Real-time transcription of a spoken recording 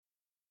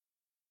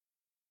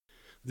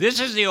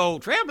This is the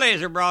Old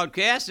Trailblazer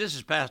broadcast. This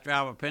is Pastor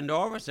Albert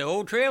Pendorf, the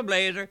Old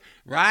Trailblazer,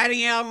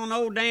 riding out on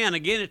Old Dan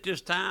again at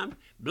this time,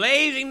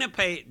 blazing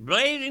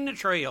the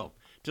trail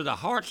to the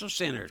hearts of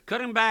sinners,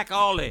 cutting back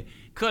all the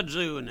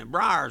kudzu and the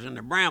briars and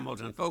the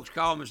brambles. And folks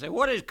call me and say,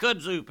 "What is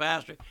kudzu,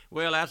 Pastor?"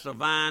 Well, that's a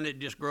vine that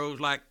just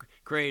grows like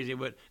crazy,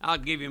 but I'll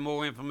give you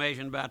more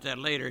information about that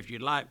later if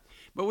you'd like.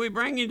 But we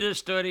bring you this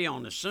study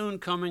on the soon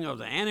coming of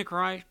the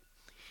Antichrist,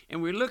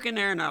 and we're looking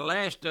there in our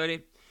last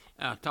study,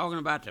 talking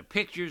about the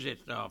pictures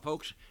that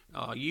folks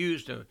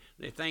use to,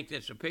 they think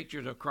that's a picture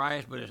of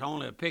Christ, but it's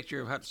only a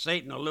picture of what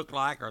Satan will look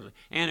like or the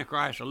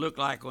Antichrist will look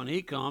like when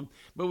he comes.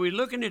 But we're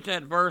looking at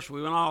that verse.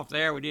 We went off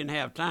there. We didn't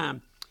have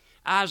time.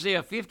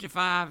 Isaiah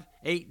 55,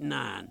 8 and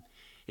 9.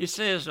 It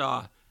says,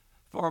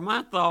 "For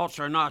my thoughts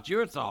are not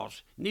your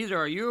thoughts, neither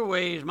are your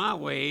ways my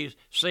ways,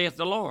 saith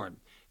the Lord.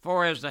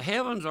 For as the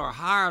heavens are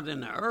higher than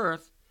the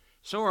earth,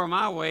 so are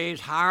my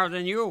ways higher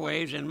than your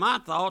ways, and my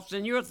thoughts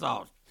than your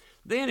thoughts."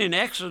 Then in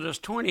Exodus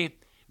 20,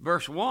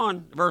 verse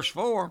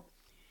 4,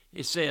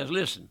 it says,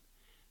 listen,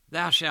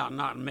 "Thou shalt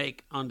not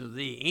make unto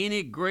thee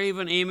any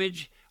graven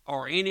image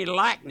or any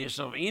likeness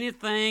of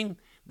anything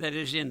that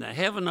is in the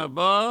heaven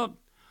above,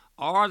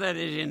 or that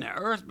is in the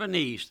earth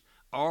beneath,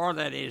 or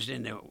that is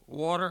in the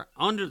water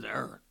under the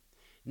earth."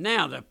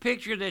 Now, the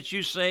picture that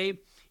you say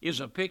is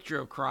a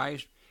picture of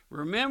Christ.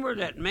 Remember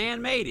that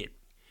man made it.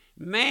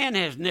 Man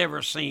has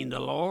never seen the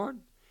Lord.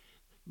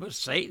 But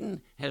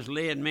Satan has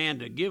led man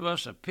to give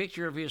us a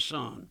picture of his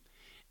son.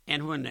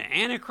 And when the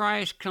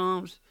Antichrist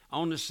comes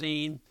on the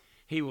scene,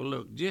 he will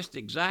look just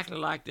exactly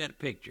like that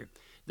picture.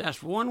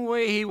 That's one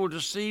way he will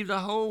deceive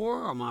the whole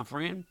world, my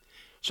friend.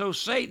 So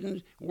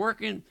Satan,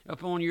 working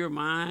upon your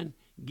mind,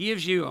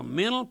 gives you a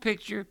mental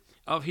picture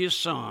of his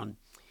son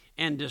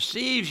and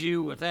deceives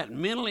you with that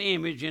mental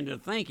image into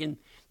thinking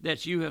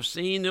that you have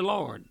seen the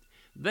Lord.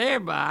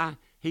 Thereby,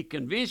 he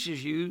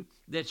convinces you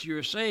that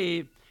you're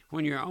saved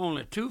when you're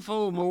only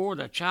twofold more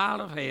the child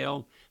of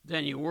hell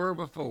than you were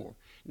before.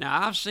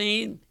 Now, I've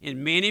seen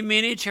in many,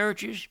 many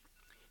churches,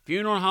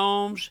 funeral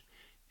homes,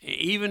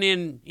 even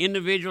in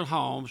individual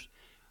homes,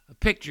 a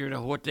picture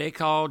of what they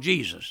call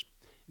Jesus.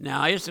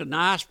 Now, it's a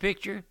nice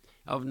picture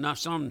of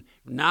some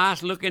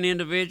nice-looking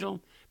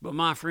individual, but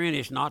my friend,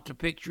 it's not the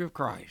picture of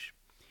Christ.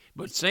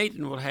 But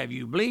Satan will have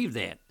you believe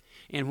that.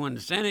 And when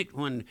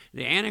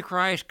the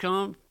Antichrist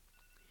comes,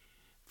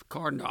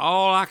 according to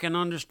all I can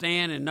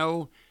understand and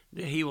know,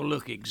 that he will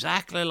look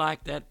exactly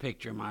like that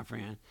picture, my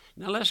friend.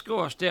 Now let's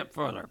go a step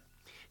further.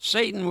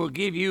 Satan will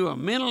give you a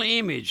mental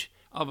image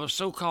of a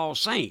so-called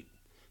saint.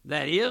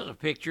 That is a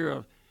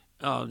picture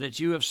of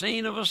that you have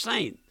seen of a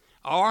saint.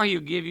 Or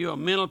he'll give you a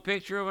mental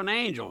picture of an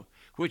angel,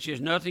 which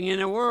is nothing in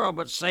the world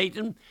but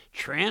Satan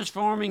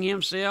transforming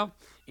himself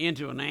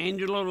into an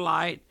angel of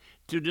light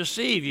to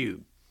deceive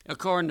you,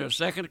 according to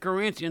 2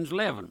 Corinthians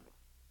 11.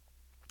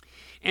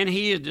 And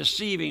he is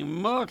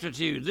deceiving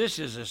multitudes. This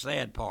is the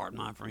sad part,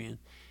 my friend.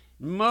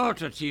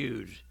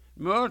 Multitudes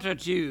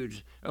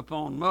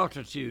upon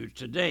multitudes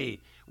today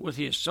with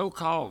his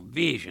so-called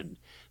vision.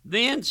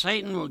 Then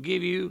Satan will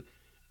give you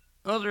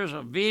others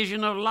a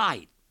vision of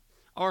light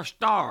or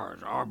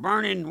stars or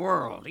burning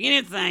world,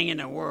 anything in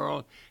the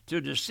world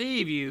to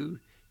deceive you,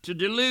 to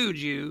delude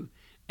you,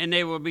 and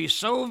they will be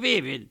so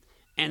vivid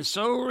and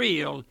so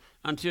real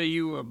until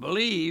you will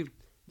believe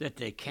that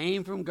they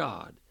came from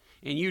God.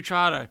 And you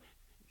try to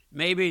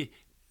maybe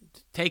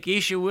take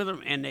issue with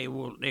them, and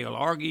they'll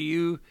argue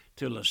you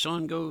till the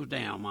sun goes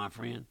down, my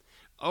friend.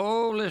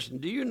 Oh, listen,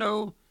 do you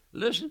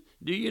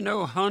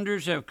know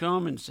hundreds have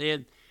come and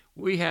said,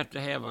 we have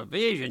to have a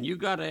vision. You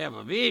got to have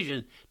a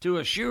vision to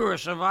assure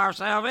us of our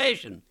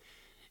salvation.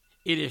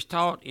 It is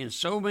taught in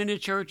so many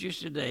churches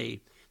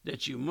today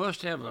that you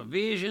must have a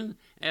vision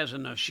as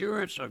an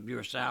assurance of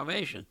your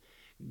salvation.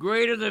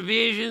 Greater the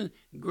vision,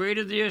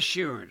 greater the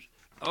assurance.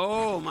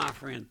 Oh, my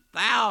friend,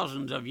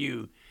 thousands of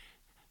you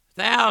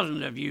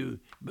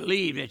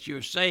believe that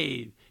you're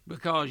saved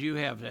because you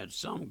have had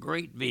some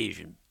great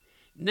vision.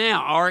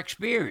 Now, our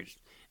experience.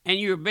 And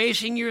you're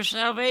basing your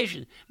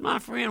salvation. My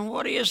friend,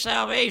 what is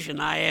salvation?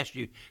 I asked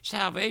you.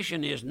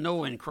 Salvation is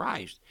knowing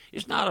Christ.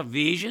 It's not a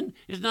vision.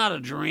 It's not a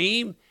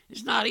dream.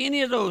 It's not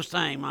any of those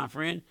things, my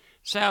friend.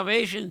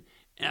 Salvation,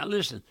 now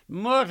listen,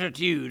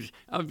 multitudes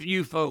of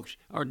you folks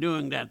are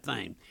doing that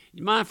thing.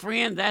 My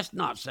friend, that's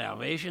not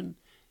salvation.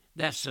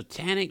 That's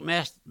satanic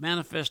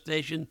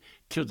manifestation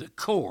to the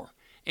core.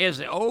 As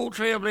the old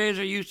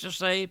Trailblazer used to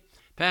say,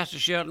 Pastor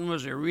Shelton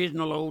was the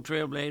original old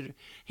Trailblazer.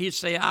 He'd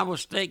say, I will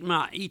stake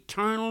my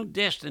eternal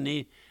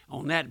destiny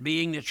on that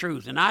being the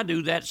truth. And I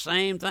do that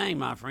same thing,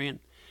 my friend.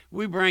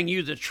 We bring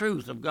you the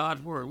truth of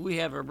God's Word. We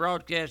have a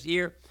broadcast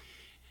here,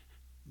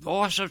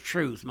 Voice of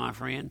Truth, my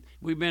friend.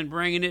 We've been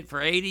bringing it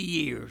for 80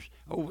 years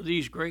over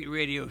these great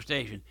radio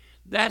stations.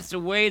 That's the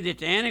way that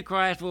the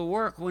Antichrist will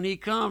work when he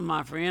comes,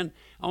 my friend,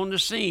 on the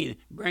scene,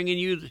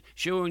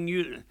 showing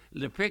you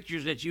the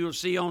pictures that you'll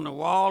see on the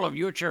wall of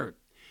your church.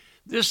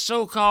 This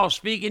so-called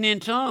speaking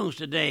in tongues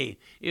today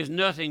is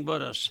nothing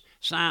but a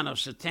sign of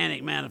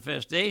satanic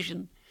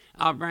manifestation.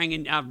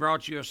 I've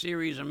brought you a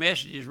series of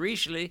messages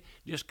recently,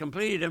 just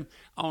completed them,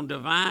 on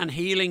divine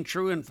healing,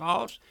 true and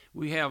false.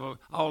 We have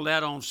all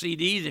that on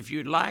CDs. If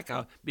you'd like,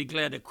 I'll be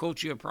glad to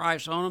quote you a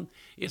price on them.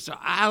 It's an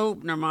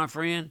eye-opener, my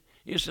friend.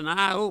 It's an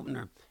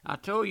eye-opener. I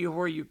told you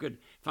where you could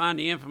find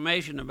the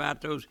information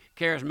about those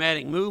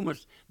charismatic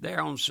movements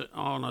there on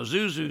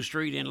Azusa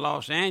Street in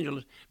Los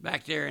Angeles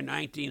back there in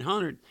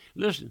 1900.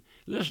 Listen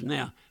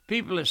now.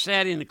 People have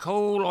sat in the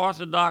cold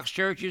Orthodox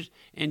churches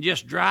and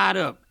just dried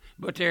up,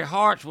 but their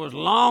hearts was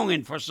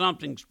longing for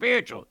something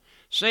spiritual.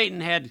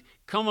 Satan had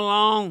come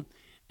along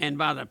and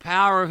by the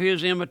power of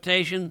his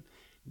imitation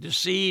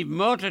deceived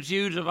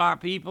multitudes of our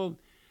people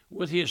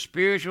with his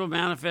spiritual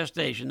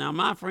manifestation. Now,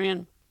 my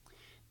friend,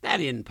 that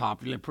isn't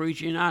popular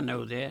preaching. I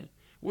know that.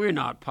 We're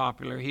not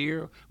popular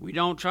here. We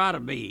don't try to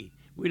be.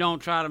 We don't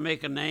try to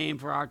make a name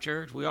for our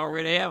church. We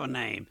already have a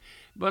name.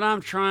 But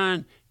I'm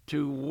trying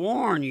to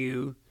warn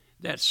you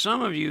that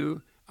some of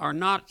you are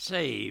not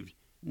saved.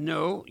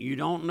 No, you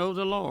don't know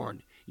the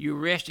Lord. You're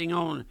resting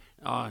on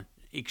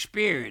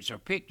experience or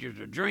pictures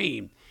or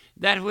dream.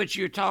 That which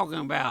you're talking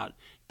about,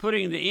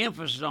 putting the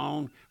emphasis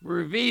on,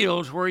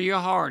 reveals where your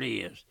heart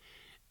is,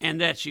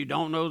 and that you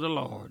don't know the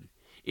Lord.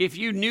 If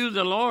you knew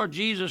the Lord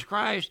Jesus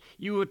Christ,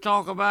 you would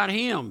talk about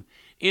him.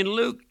 In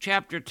Luke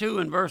chapter 2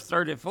 and verse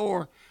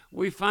 34,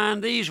 we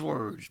find these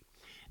words,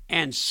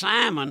 "And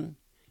Simon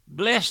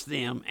blessed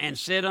them and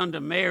said unto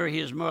Mary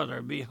his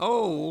mother,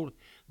 Behold,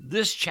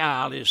 this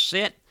child is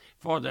set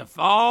for the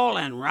fall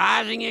and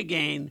rising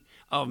again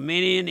of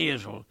many in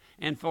Israel,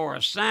 and for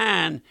a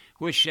sign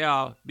which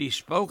shall be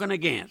spoken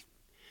against."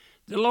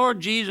 The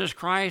Lord Jesus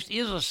Christ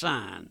is a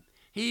sign.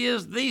 He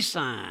is the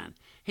sign.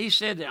 He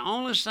said the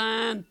only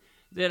sign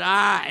that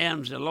I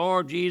am the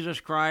Lord Jesus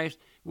Christ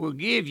will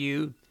give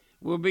you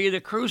will be the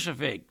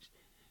crucifix,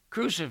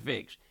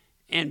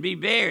 and be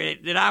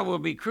buried, that I will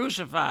be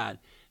crucified,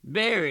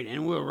 buried,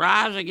 and will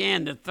rise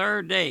again the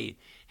third day.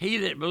 He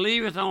that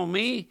believeth on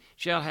me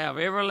shall have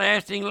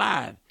everlasting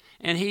life,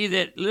 and he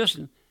that,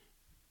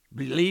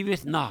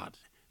 believeth not.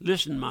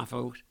 Listen, my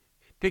folks,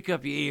 pick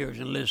up your ears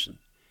and listen.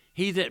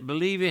 He that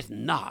believeth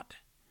not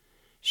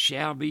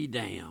shall be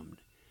damned.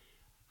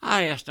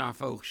 I asked our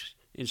folks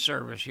in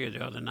service here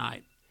the other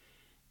night,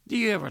 do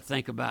you ever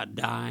think about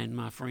dying,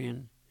 my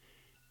friend?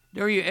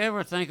 Do you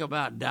ever think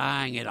about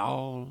dying at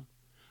all?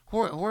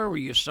 Where will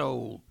your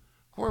soul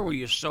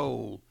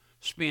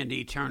spend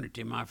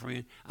eternity, my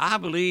friend? I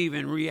believe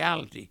in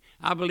reality.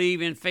 I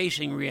believe in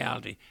facing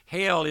reality.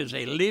 Hell is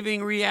a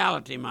living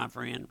reality, my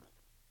friend.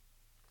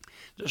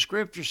 The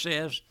scripture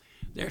says,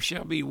 there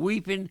shall be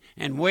weeping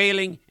and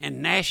wailing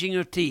and gnashing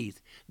of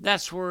teeth.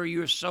 That's where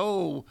your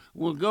soul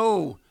will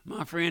go,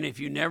 my friend, if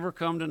you never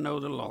come to know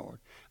the Lord.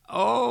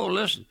 Oh,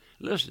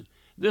 listen.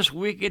 This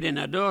wicked and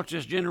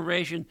adulterous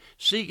generation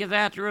seeketh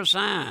after a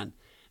sign.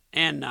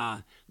 And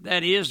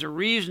that is the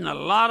reason a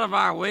lot of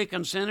our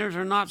awakened sinners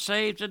are not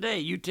saved today.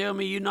 You tell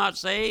me you're not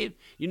saved,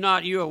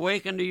 you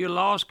awakened to your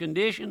lost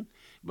condition.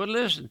 But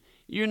listen,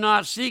 you're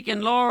not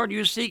seeking Lord,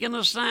 you're seeking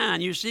a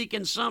sign. You're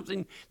seeking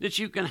something that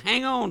you can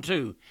hang on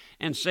to.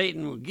 And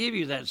Satan will give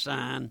you that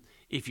sign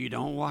if you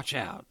don't watch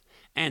out,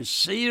 and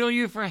seal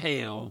you for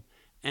hell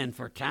and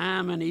for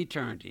time and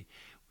eternity.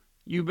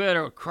 You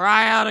better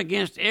cry out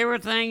against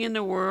everything in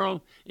the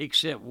world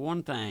except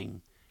one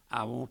thing.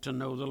 I want to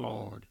know the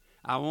Lord.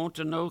 I want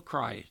to know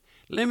Christ.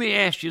 Let me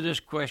ask you this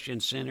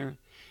question, sinner.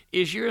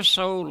 Is your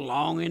soul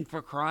longing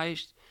for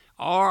Christ,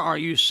 or are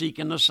you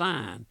seeking a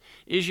sign?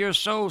 Is your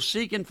soul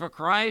seeking for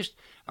Christ,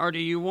 or do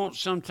you want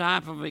some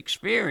type of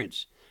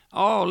experience?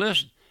 Oh,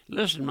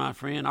 listen, my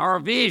friend, our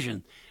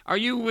vision. Are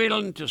you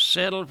willing to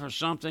settle for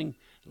something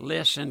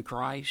less than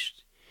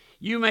Christ?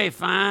 You may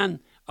find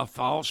a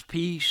false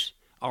peace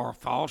or a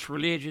false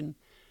religion.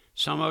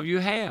 Some of you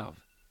have.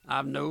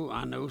 I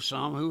know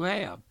some who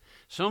have.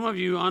 Some of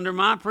you under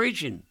my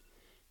preaching,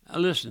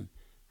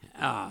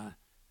 have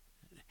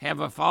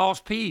a false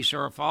peace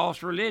or a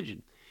false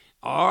religion.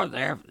 Or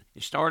they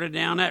started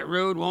down that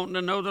road wanting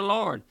to know the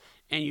Lord,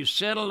 and you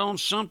settled on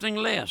something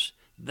less.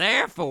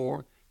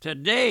 Therefore,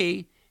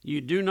 today,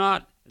 you do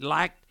not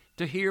like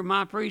to hear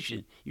my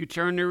preaching. You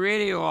turn the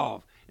radio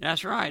off.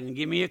 That's right, and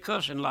give me a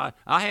cussing lot.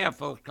 I have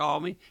folks call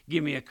me,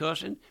 give me a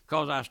cussing,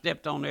 because I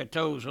stepped on their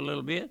toes a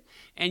little bit.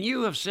 And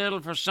you have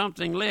settled for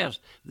something less.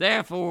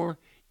 Therefore,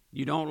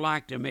 you don't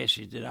like the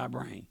message that I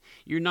bring.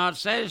 You're not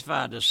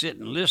satisfied to sit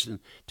and listen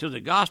to the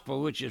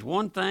gospel, which is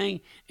one thing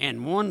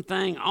and one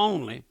thing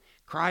only.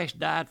 Christ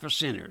died for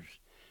sinners.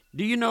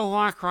 Do you know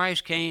why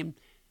Christ came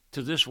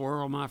to this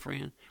world, my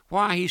friend?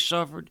 Why he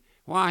suffered?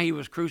 Why he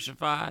was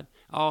crucified?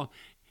 Oh,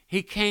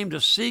 he came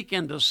to seek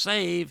and to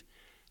save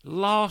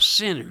lost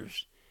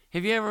sinners.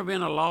 Have you ever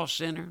been a lost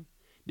sinner?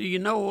 Do you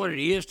know what it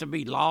is to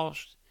be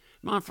lost?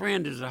 My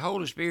friend, has the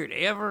Holy Spirit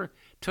ever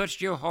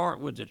touched your heart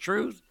with the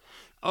truth?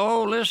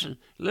 Oh, listen.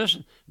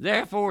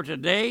 Therefore,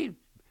 today,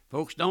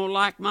 folks don't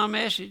like my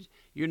message.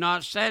 You're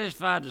not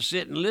satisfied to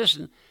sit and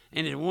listen.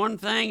 And it's one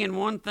thing and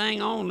one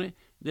thing only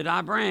that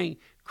I bring.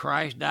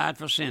 Christ died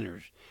for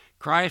sinners.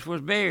 Christ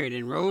was buried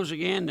and rose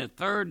again the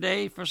third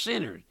day for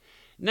sinners.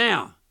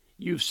 Now,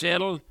 you've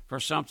settled for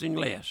something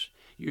less.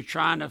 You're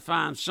trying to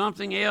find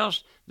something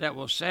else that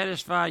will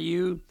satisfy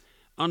you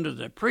under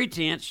the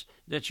pretense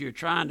that you're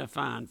trying to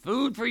find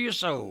food for your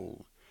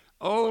soul.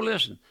 Oh,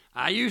 listen,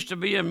 I used to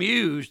be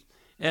amused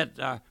at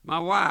my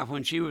wife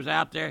when she was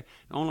out there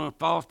on a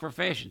false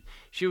profession.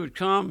 She would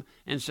come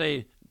and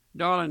say,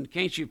 darling,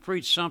 can't you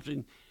preach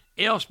something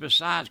else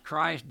besides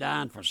Christ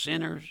dying for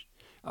sinners?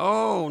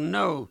 Oh,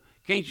 no.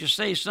 Can't you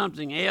say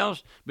something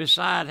else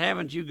besides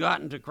haven't you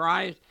gotten to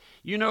Christ?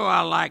 You know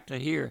I like to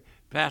hear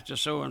Pastor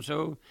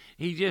so-and-so.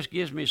 He just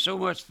gives me so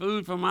much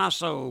food for my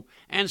soul,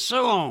 and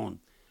so on.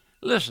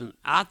 Listen,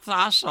 I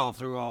saw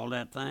through all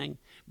that thing.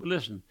 But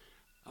listen,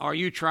 are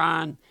you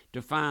trying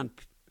to find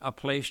a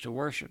place to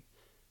worship?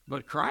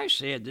 But Christ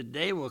said the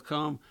day will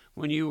come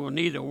when you will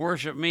neither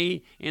worship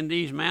me in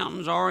these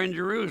mountains or in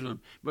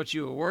Jerusalem, but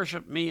you will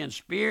worship me in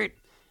spirit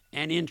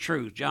and in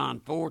truth.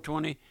 John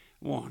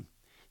 4:21.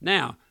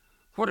 Now,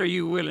 what are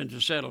you willing to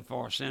settle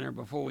for, sinner,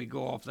 before we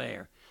go off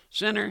there?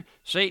 Sinner,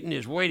 Satan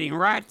is waiting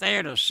right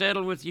there to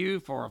settle with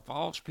you for a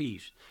false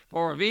peace,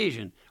 for a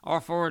vision,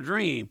 or for a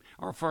dream,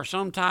 or for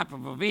some type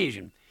of a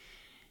vision.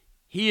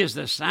 He is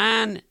the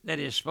sign that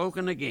is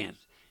spoken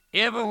against.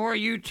 Everywhere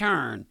you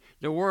turn,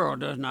 the world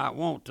does not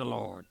want the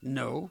Lord.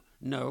 No.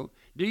 Do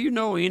you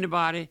know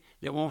anybody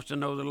that wants to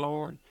know the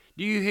Lord?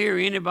 Do you hear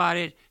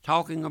anybody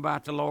talking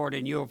about the Lord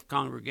in your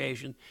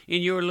congregation,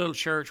 in your little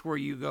church where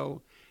you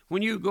go?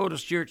 When you go to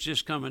church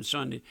this coming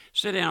Sunday,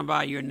 sit down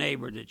by your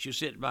neighbor that you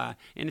sit by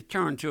and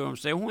turn to him and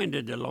say, when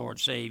did the Lord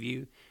save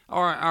you?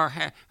 Or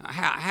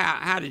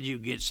how did you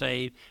get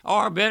saved?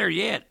 Or better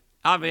yet,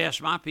 I've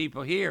asked my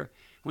people here,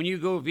 when you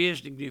go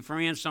visiting your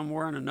friends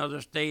somewhere in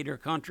another state or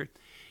country,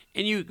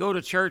 and you go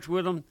to church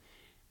with them,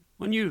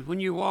 when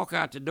you walk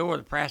out the door,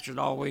 the pastor's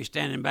always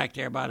standing back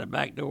there by the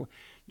back door.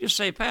 Just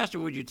say, Pastor,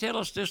 would you tell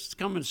us this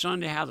coming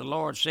Sunday how the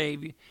Lord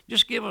saved you?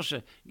 Just give us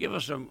a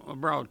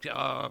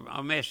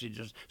message,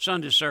 a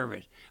Sunday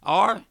service,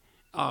 or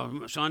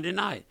Sunday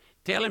night.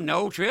 Tell him the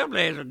old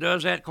Trailblazer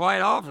does that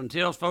quite often,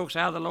 tells folks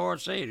how the Lord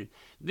saved you.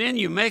 Then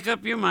you make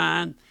up your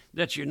mind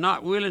that you're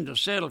not willing to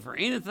settle for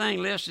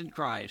anything less than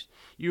Christ.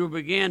 You'll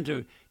begin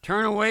to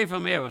turn away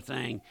from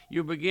everything.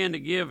 You'll begin to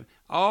give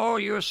all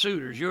your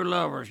suitors, your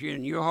lovers,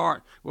 and your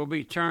heart will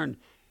be turned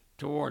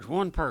towards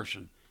one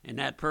person, and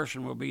that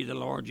person will be the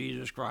Lord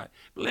Jesus Christ.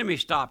 But let me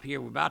stop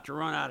here. We're about to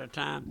run out of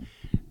time.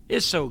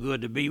 It's so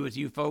good to be with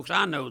you folks.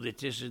 I know that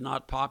this is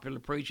not popular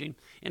preaching,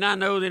 and I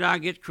know that I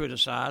get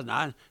criticized.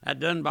 That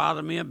doesn't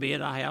bother me a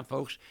bit. I have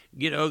folks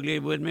get ugly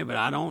with me, but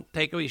I don't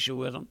take issue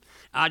with them.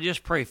 I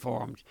just pray for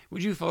them.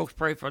 Would you folks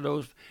pray for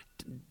those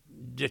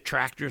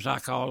detractors, I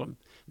call them?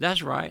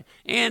 That's right.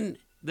 And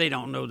they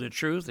don't know the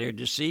truth. They're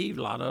deceived,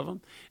 a lot of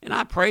them. And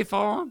I pray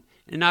for them,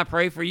 and I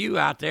pray for you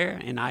out there,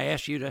 and I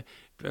ask you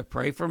to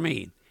pray for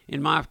me.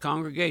 In my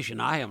congregation,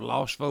 I have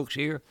lost folks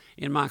here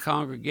in my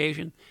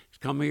congregation.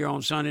 Come here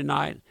on Sunday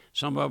night.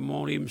 Some of them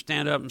won't even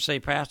stand up and say,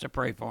 Pastor,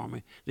 pray for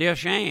me. They're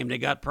ashamed. They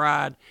got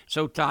pride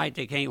so tight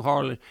they can't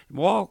hardly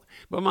walk.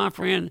 But my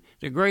friend,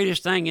 the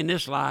greatest thing in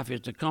this life is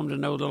to come to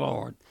know the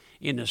Lord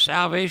in the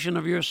salvation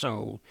of your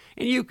soul.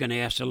 And you can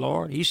ask the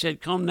Lord. He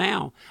said, come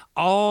now.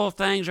 All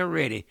things are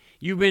ready.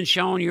 You've been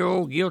shown your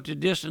old guilty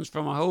distance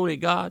from a holy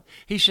God.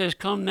 He says,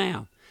 come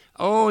now.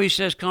 Oh, he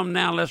says, come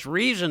now, let's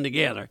reason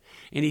together.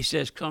 And he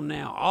says, come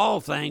now, all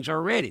things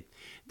are ready.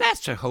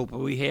 That's the hope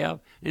we have.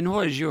 And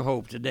what is your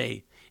hope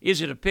today?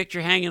 Is it a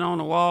picture hanging on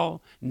the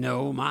wall?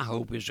 No, my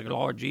hope is the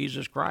Lord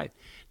Jesus Christ,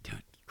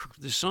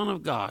 the Son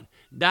of God,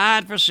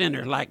 died for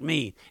sinners like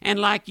me and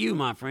like you,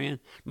 my friend.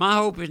 My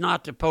hope is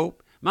not the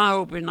Pope. My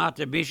hope is not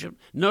the bishop.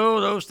 No,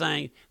 those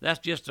things, that's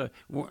just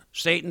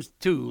Satan's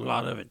tool, a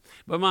lot of it.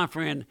 But my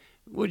friend,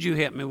 would you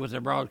help me with the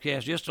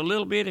broadcast just a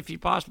little bit if you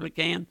possibly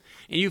can?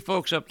 And you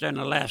folks up there in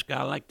Alaska,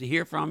 I'd like to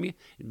hear from you.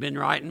 You've been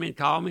writing me and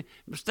calling me.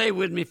 But stay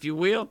with me if you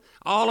will.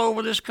 All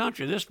over this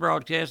country, this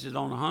broadcast is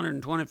on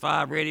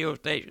 125 radio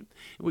stations.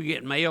 We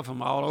get mail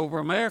from all over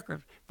America.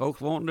 Folks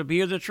wanting to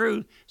hear the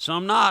truth.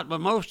 Some not,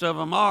 but most of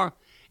them are.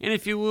 And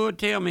if you would,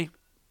 tell me,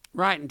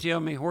 write and tell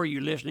me where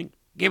you're listening.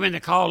 Give me the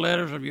call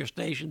letters of your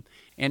station.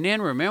 And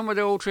then remember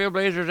the Old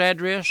Trailblazer's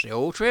address, the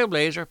Old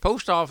Trailblazer,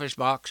 Post Office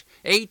Box,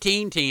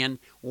 1810,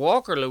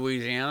 Walker,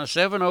 Louisiana,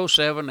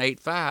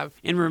 70785.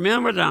 And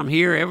remember that I'm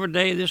here every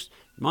day this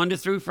Monday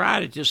through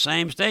Friday at this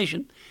same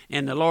station.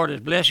 And the Lord is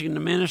blessing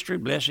the ministry,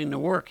 blessing the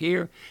work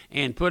here,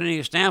 and putting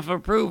his stamp of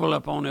approval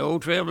up on the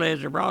Old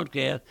Trailblazer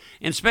broadcast,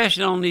 and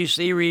especially on these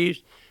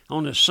series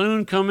on the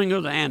soon coming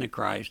of the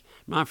Antichrist.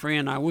 My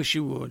friend, I wish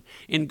you would.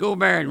 And go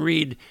back and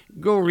read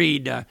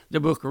the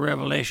book of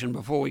Revelation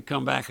before we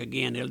come back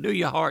again. It'll do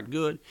your heart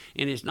good,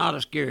 and it's not a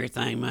scary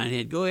thing,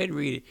 man. Go ahead and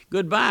read it.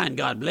 Goodbye, and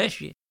God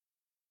bless you.